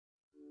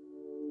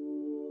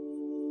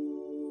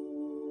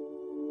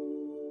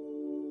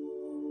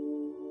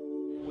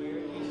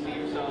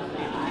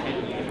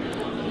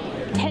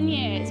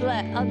years.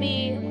 What? I'll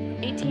be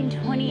 18,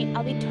 20.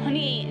 I'll be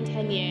 28 in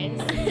 10 years.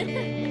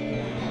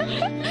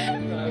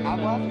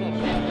 I'm laughing at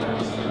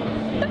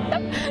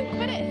you.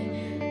 Quit it.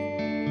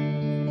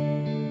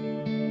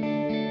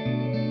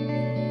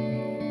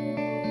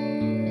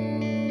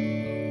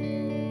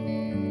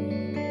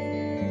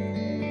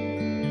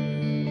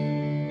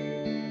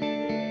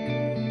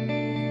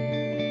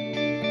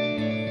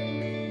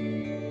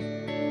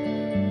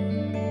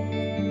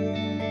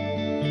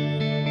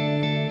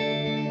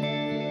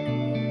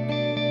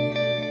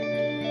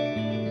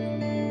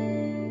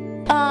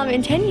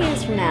 In 10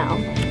 years from now,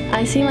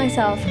 I see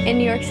myself in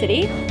New York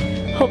City,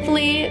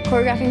 hopefully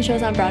choreographing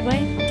shows on Broadway,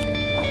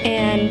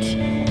 and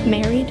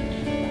married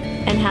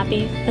and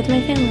happy with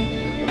my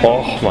family.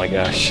 Oh my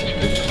gosh.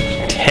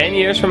 10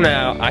 years from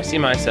now, I see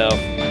myself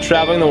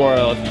traveling the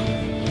world,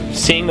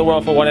 seeing the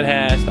world for what it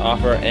has to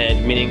offer,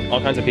 and meeting all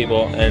kinds of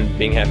people and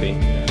being happy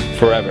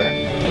forever.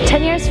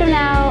 10 years from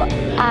now,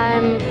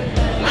 I'm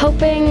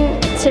hoping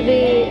to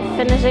be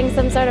finishing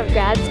some sort of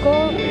grad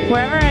school.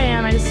 Wherever I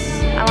am, I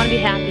want to be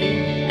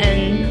happy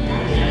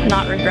and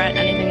not regret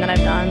anything that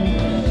I've done,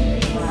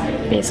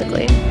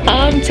 basically.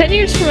 10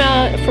 years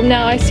from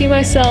now, I see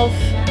myself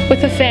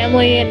with a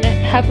family and I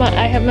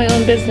have my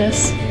own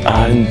business.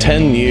 In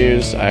 10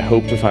 years, I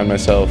hope to find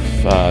myself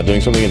doing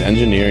something in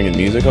engineering and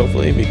music,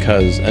 hopefully,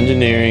 because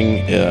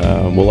engineering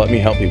will let me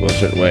help people in a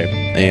certain way,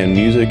 and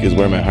music is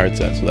where my heart's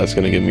at, so that's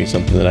going to give me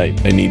something that I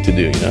need to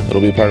do, you know?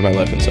 It'll be a part of my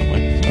life in some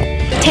way. So.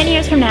 10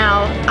 years from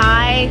now,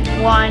 I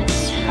want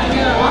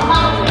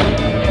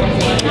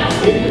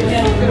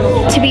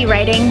to be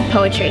writing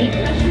poetry.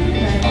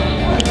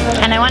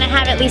 And I want to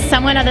have at least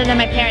someone other than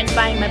my parents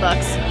buying my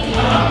books.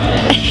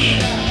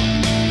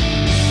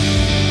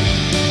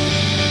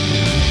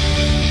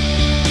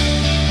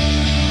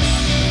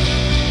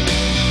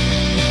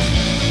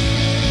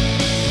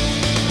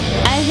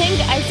 I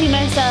think I see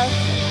myself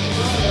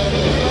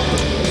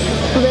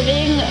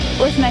living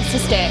with my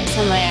sister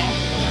somewhere.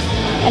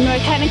 And we're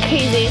kind of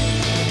crazy.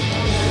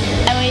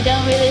 And we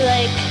don't really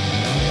like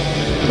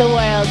the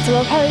world, so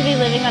we'll probably be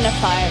living on a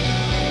farm.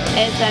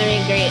 And it's gonna be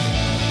great.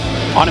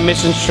 On a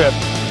missions trip,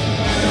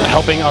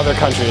 helping other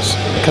countries,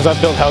 because I've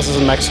built houses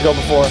in Mexico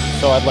before,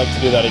 so I'd like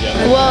to do that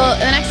again. Well, in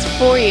the next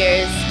 4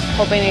 years,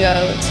 hoping to go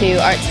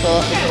to art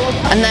school,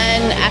 and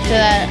then after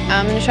that,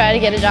 I'm going to try to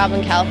get a job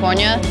in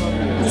California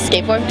as a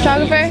skateboard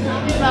photographer.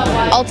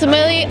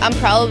 Ultimately, I'm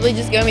probably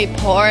just going to be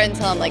poor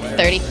until I'm like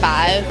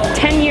 35.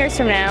 10 years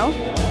from now,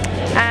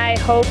 I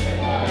hope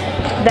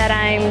that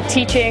I'm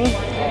teaching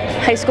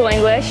high school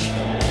English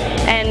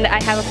and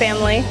I have a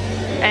family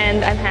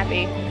and I'm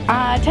happy.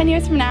 10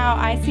 years from now,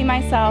 I see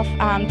myself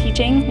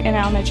teaching in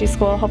elementary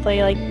school,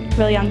 hopefully like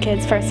really young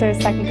kids, 1st or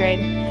 2nd grade,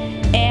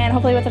 and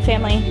hopefully with a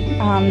family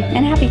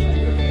and happy.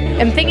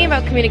 I'm thinking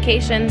about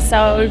communication,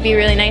 so it would be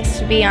really nice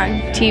to be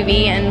on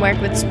TV and work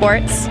with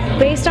sports.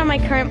 Based on my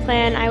current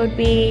plan, I would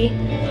be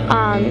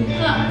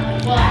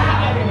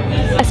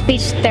a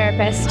speech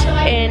therapist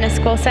in a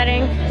school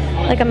setting,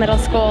 like a middle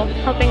school,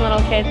 helping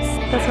little kids.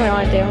 That's what I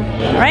want to do.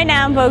 Right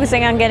now I'm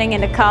focusing on getting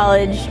into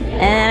college,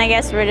 and I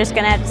guess we're just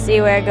going to have to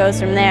see where it goes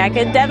from there. I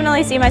could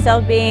definitely see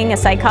myself being a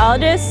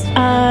psychologist.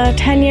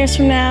 10 years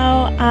from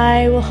now,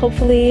 I will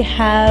hopefully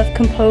have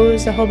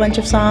composed a whole bunch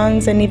of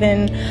songs and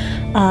even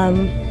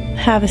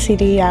have a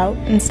CD out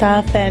and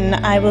stuff, and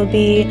I will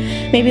be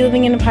maybe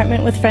living in an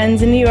apartment with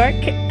friends in New York,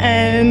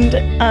 and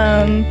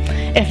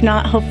if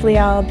not, hopefully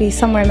I'll be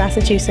somewhere in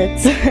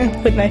Massachusetts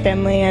with my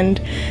family and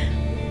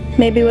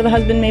maybe with a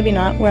husband, maybe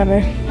not,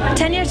 wherever.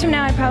 10 years from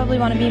now, I probably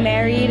want to be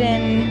married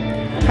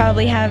and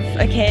probably have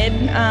a kid.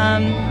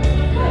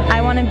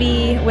 I want to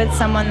be with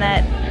someone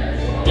that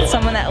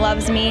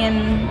loves me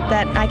and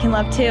that I can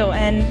love too.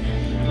 And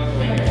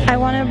I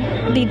want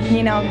to be,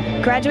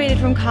 graduated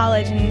from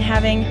college and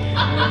having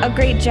a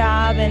great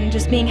job and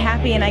just being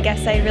happy. And I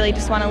guess I really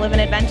just want to live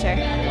an adventure.